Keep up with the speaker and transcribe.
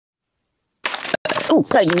Oh,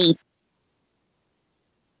 pardon me.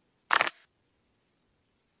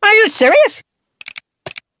 Are you serious?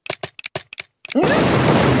 I'll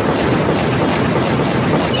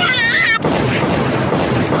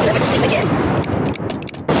never sleep again.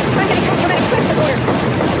 I'm getting post-traumatic stress disorder.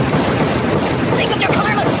 Think of your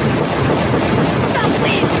karma. Stop,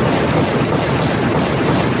 please.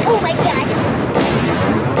 Oh my God.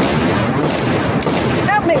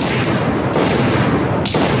 Help me!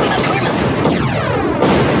 What about karma?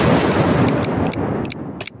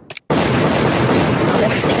 I'll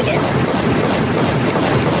never sleep again.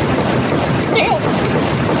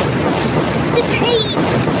 The pain!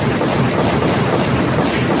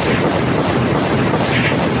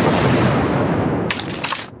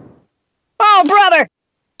 Oh, brother!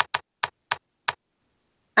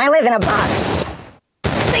 I live in a box.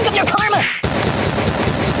 Think of your karma!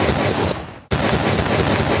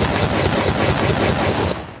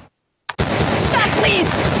 Stop, please!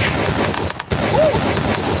 Ooh.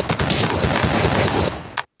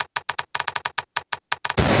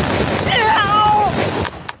 Ow!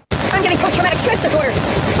 I'm getting post-traumatic stress disorder.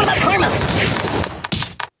 What about karma?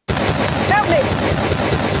 Help me!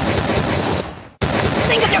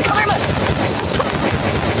 Think of your karma!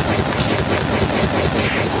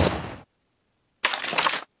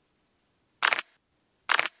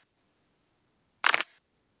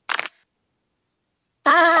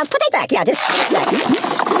 Put that back. Yeah, just that.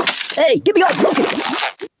 Hey, give me all broken.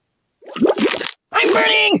 I'm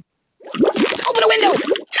burning! Open a window!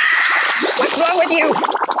 What's wrong with you?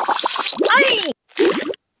 Aye!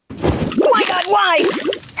 My God, why?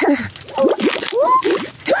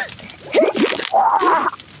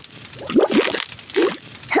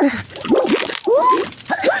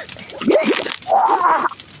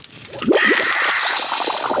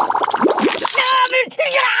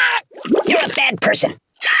 You're a bad person.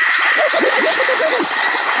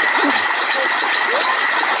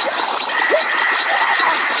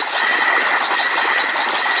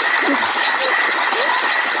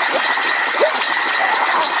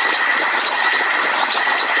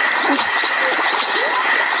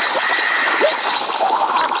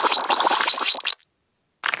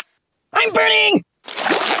 I'm burning!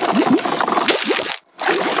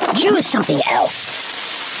 Choose something else.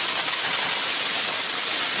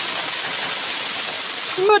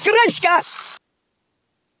 Matryoshka!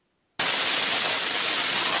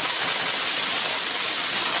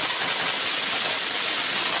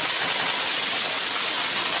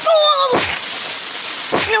 Oh!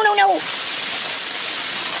 No, no, no!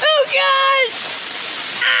 Oh, God!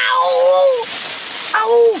 Ow!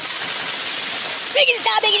 Ow! Make it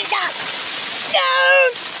stop! Make it stop! No!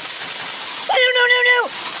 Oh, no, no, no, no!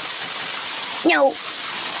 No!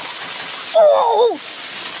 Oh!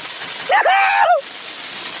 No!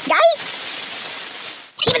 Guys?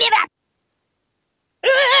 Give me that!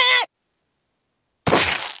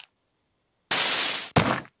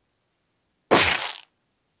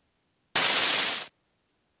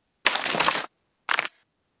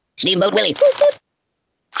 Steamboat Willie.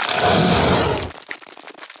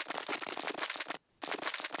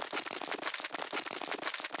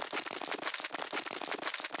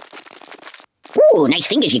 Ooh, nice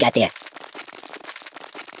fingers you got there.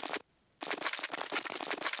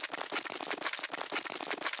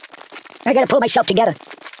 I gotta pull myself together.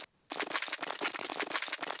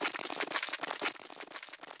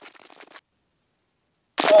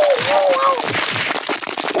 Whoa, whoa, whoa!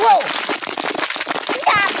 Whoa!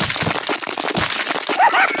 Stop!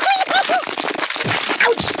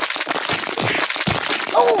 Ouch!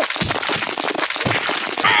 Oh!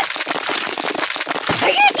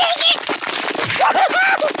 I can't take it!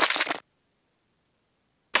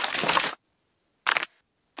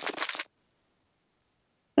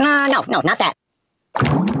 No, not that.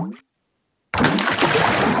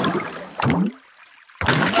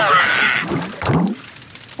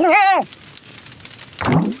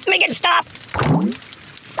 Make it stop!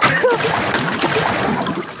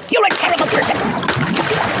 You're a terrible person!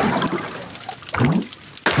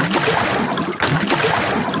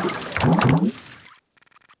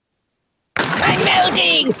 I'm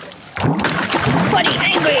melting! Buddy,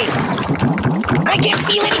 angry! I can't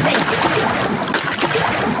feel anything!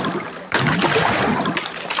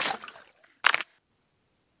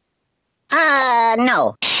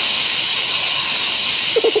 No.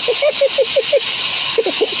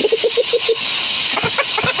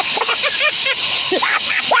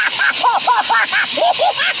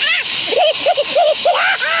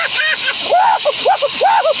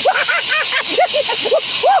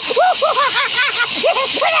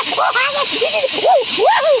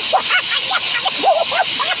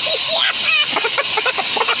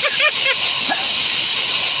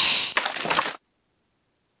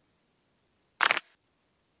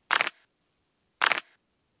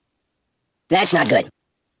 That's not good.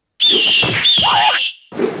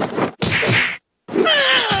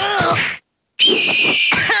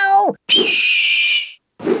 Ow!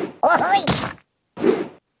 Oi!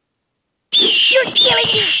 You're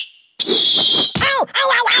killing me! Ow! Ow!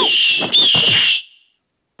 Ow! Ow!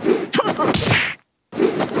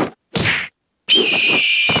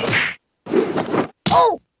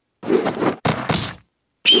 Oh!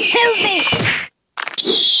 Help me!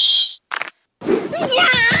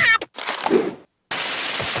 Stop!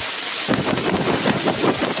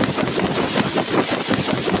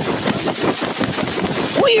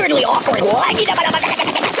 Weirdly awkward.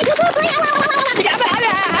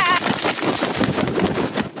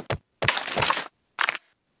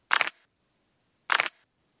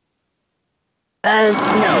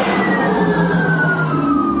 No.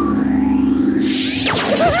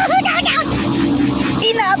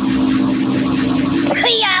 Enough!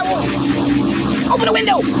 Open the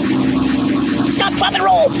window! Stop, drop, and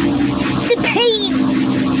roll! The pain!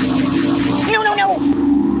 No, no, no!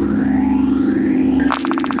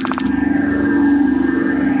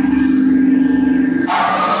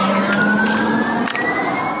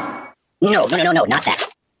 No, no, no, no, no, not that.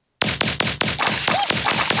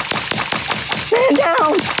 Man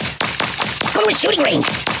down! Go to a shooting range!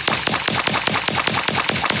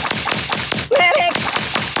 Medic!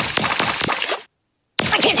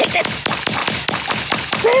 I can't take this!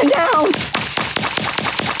 Man down!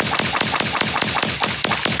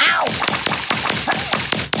 Ow!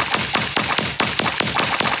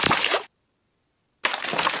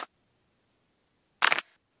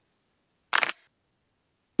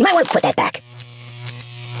 You might want to put that back.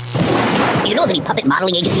 You know of any puppet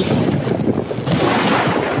modeling agencies?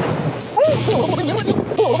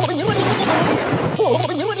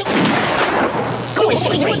 Go to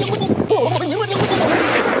shooting range!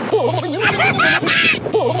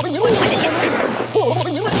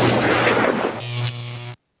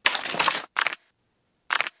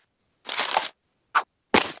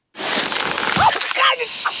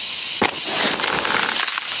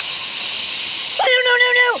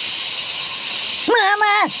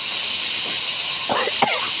 Mama!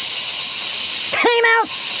 Time out!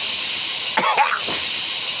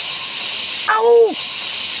 Oh!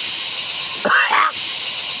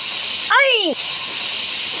 Ay!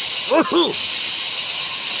 Oh!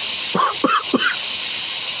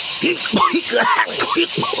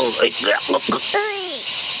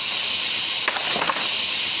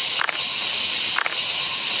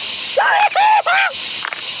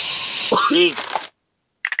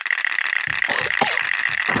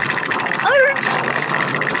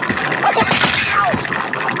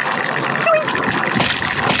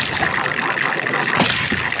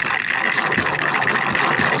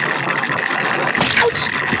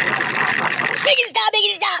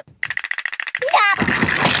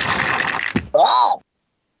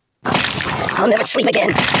 I'll never sleep again.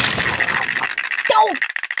 Go!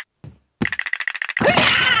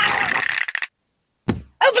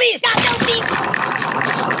 Oh, please, stop! No, please!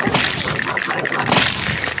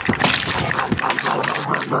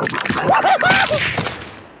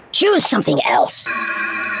 Choose something else.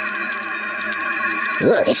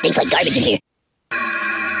 Ugh, it stinks like garbage in here.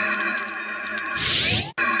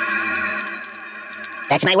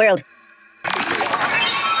 That's my world.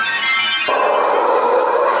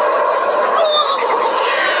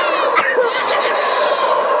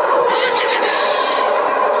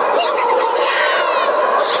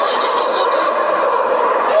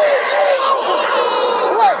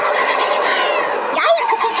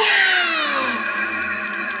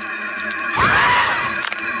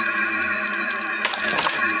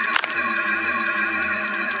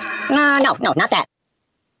 No, not that.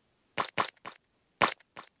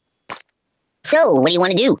 So, what do you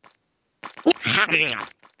want to do?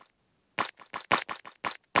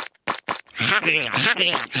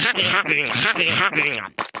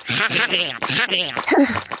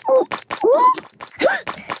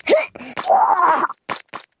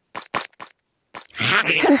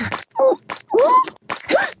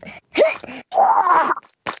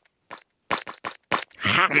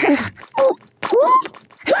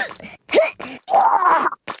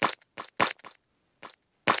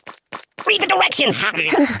 Read the directions!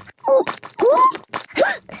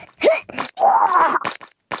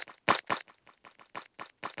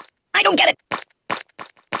 I don't get it!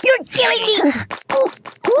 You're killing me!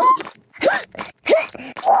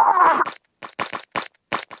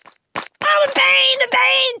 Oh, the pain! The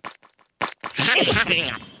pain!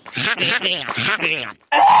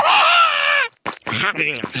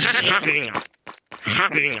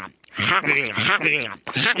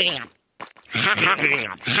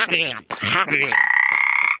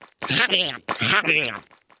 Hurry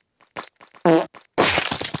up.